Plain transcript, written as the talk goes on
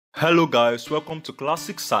Hello guys, welcome to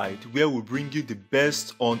Classic Side, where we bring you the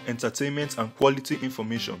best on entertainment and quality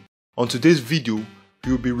information. On today's video,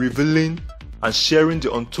 we will be revealing and sharing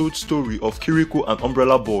the untold story of Kiriku and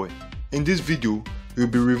Umbrella Boy. In this video, we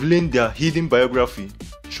will be revealing their hidden biography,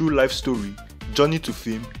 true life story, journey to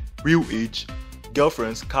fame, real age,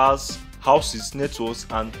 girlfriends, cars, houses, net worths,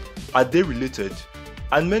 and are they related,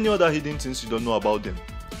 and many other hidden things you don't know about them.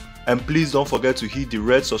 And please don't forget to hit the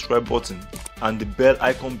red subscribe button and the bell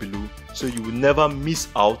icon below so you will never miss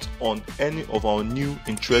out on any of our new,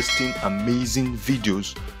 interesting, amazing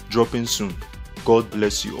videos dropping soon. God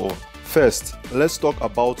bless you all. First, let's talk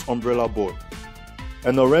about Umbrella Boy.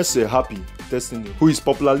 Emmanuella Happy Destiny, who is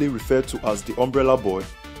popularly referred to as the Umbrella Boy,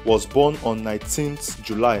 was born on 19th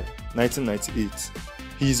July 1998.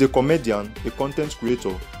 He is a comedian, a content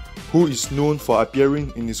creator, who is known for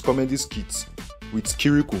appearing in his comedy skits with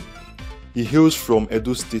Kiriku. He hails from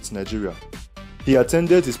Edo State, Nigeria. He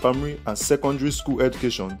attended his primary and secondary school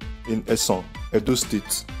education in Eson, Edo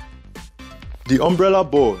State. The Umbrella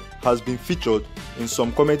Boy has been featured in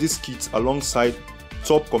some comedy skits alongside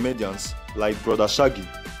top comedians like Brother Shaggy,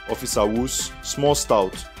 Officer Woos, Small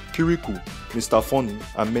Stout, Kiriku, Mr. Funny,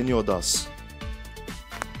 and many others.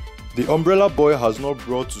 The Umbrella Boy has not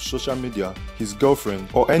brought to social media his girlfriend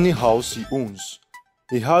or any house he owns.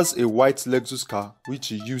 He has a white Lexus car which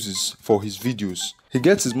he uses for his videos. He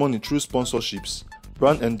gets his money through sponsorships,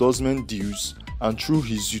 brand endorsement deals, and through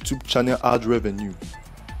his YouTube channel ad revenue.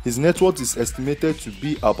 His net worth is estimated to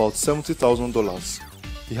be about $70,000.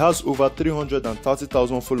 He has over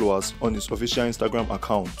 330,000 followers on his official Instagram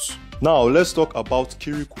account. Now let's talk about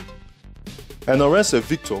Kiriku. Emmanuella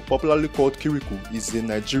Victor, popularly called Kiriku, is a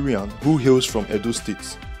Nigerian who hails from Edo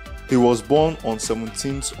State. He was born on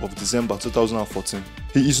 17th of December 2014.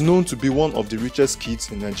 He is known to be one of the richest kids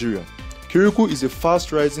in Nigeria. Kiriku is a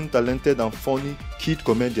fast-rising, talented and funny kid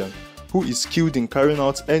comedian who is skilled in carrying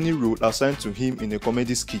out any role assigned to him in a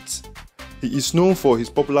comedy skit. He is known for his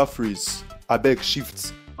popular phrase, "Abeg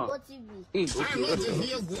shift." God,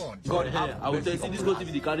 I will tell you, this Go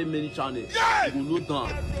TV, they carry many channels. You will know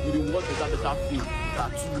down. You will watch better film.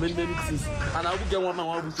 Tattoo, many things. And I will get one man,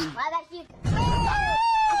 one will tell you.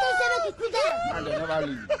 And they never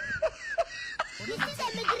leave.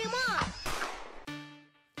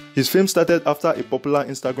 His fame started after a popular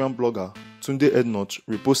Instagram blogger, Tunde Ednut,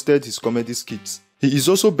 reposted his comedy skits. He is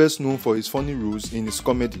also best known for his funny roles in his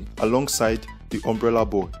comedy alongside the Umbrella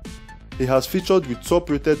Boy. He has featured with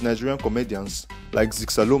top-rated Nigerian comedians like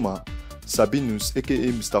Zixaloma, Sabinus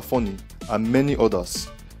aka Mr. Funny, and many others.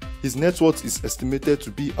 His net worth is estimated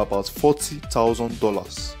to be about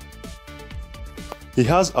 $40,000. He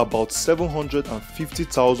has about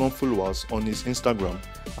 750,000 followers on his Instagram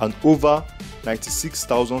and over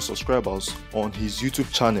 96,000 subscribers on his YouTube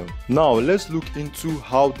channel. Now let's look into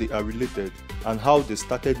how they are related and how they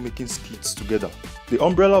started making skits together. The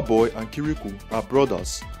Umbrella Boy and Kiriku are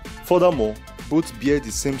brothers. Furthermore, both bear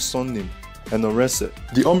the same surname, Emmanuella.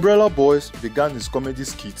 The Umbrella Boy began his comedy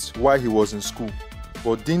skits while he was in school,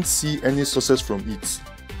 but didn't see any success from it.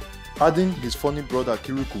 Adding his funny brother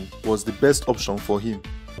Kiriku was the best option for him.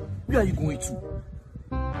 Where are you going to?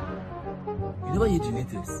 You never hear the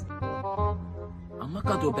latest. I'm not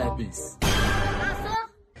going to buy this.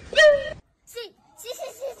 See.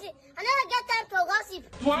 I never get time to gossip.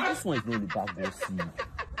 This one is not about gossip.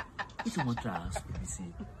 If you want to ask what they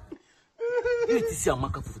say, you see a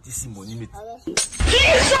marker for this money.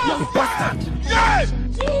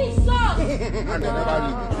 Jesus!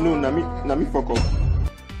 No, Nami fuck up.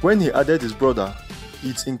 When he added his brother,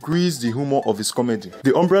 it increased the humor of his comedy.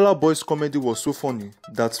 The Umbrella Boy's comedy was so funny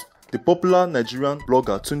that the popular Nigerian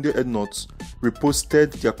blogger Tunde Ednut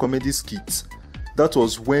reposted their comedy skits. That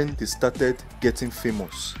was when they started getting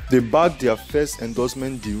famous. They bagged their first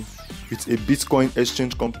endorsement deal with a Bitcoin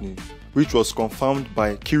exchange company, which was confirmed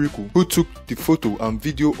by Kiriku, who took the photo and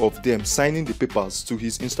video of them signing the papers to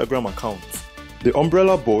his Instagram account. The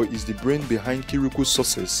Umbrella Boy is the brain behind Kiriku's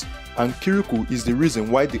success, and Kiriku is the reason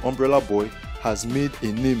why the Umbrella Boy has made a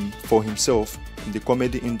name for himself in the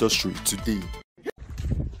comedy industry today.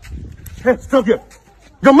 Hey, stop here!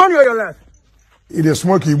 Your money or your life? It is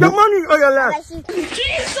smoky. Your money or your life?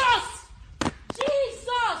 Jesus!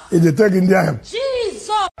 It is taking them. Jesus!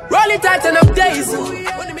 Roll it tight enough days.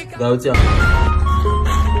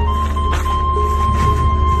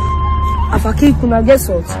 Afaki kuna get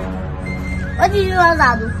salt. What do you want to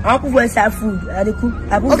do? I cook well side food. I dey cook.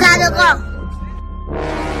 Okay, I dey come.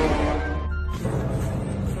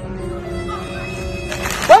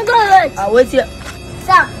 Don't go away. I wait here.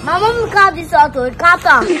 Sir, my mom can't this auto. It can't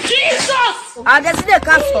come. Jesus! I just see the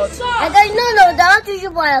cat salt. And then no, they want to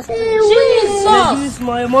use for us. Jesus!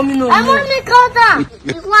 My mommy no. My mommy can't come.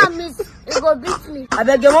 If one miss, it go beat me. I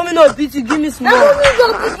beg your mommy no beat you. Give me small. My mommy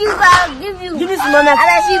go beat you, but I'll give you. Give me small. And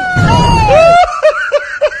then she.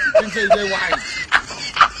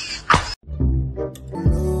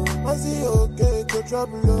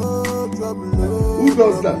 Who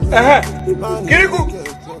does that? Kiriku!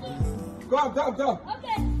 Come.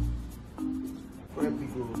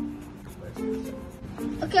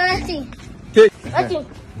 Okay, let's see. Take. Let's see.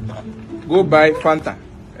 Go buy Fanta,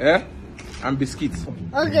 and biscuits.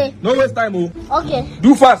 Okay. No waste time, oh. Okay.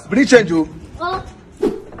 Do fast, bring change, oh. Go.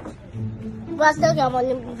 But take your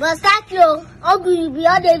money. But thank you. How do you be?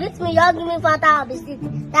 All they beat me. You give me Fanta biscuit.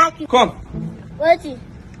 Thank you. Come. Wait.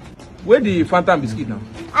 Where the Fanta and biscuit now?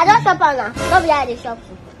 I don't shop now. Don't be at the shop.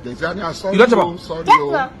 You don't shop? Yes,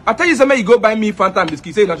 no. I tell you something, you go buy me Fanta and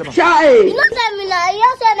biscuit. Say you don't shop. You don't tell me now.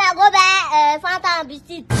 You say me I go buy Fanta and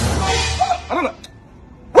biscuit. I don't know.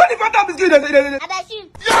 Where the Fanta and biscuit? I bet you.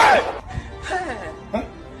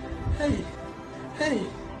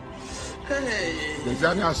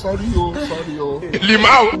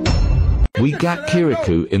 We got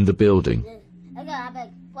Kiriku in the building. Okay, I beg.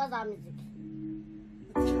 What's that music?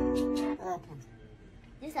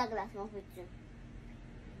 This is a glass, not with you.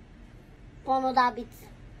 Porno that beat.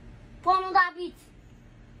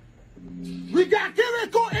 We got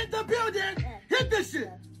Kiriku in the building. Hit this shit.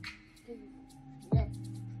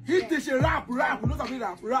 Hit this shit. Rap. No sabi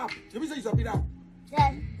rap. You say you sabi rap.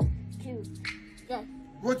 Yes.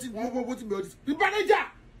 What be all this? The manager.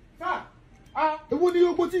 Sir. What do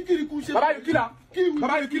you Kiriku say? Baba, you kill her.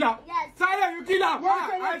 Baba, you kill her. Yes. Silent, you kill her.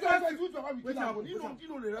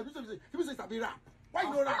 You say sabi rap. Why you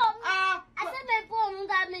know rap? I said my porno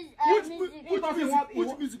that music.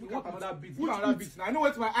 Which music? You want another beat? Give another beat. I know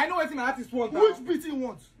what my artist wants. Which beat he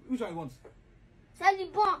wants? Which one he wants?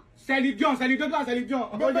 Celine Dion. Celine Dion.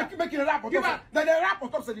 Make it a rap on top. Then they rap on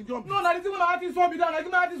top Celine Dion. No, now this is what my artist want be done. I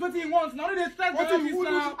give my artist what he wants. Now they stress my artist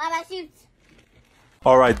now. I shift.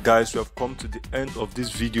 Alright guys, we have come to the end of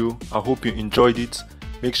this video. I hope you enjoyed it.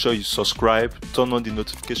 Make sure you subscribe, turn on the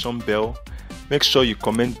notification bell. Make sure you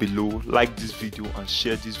comment below, like this video and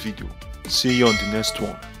share this video. See you on the next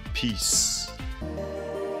one. Peace.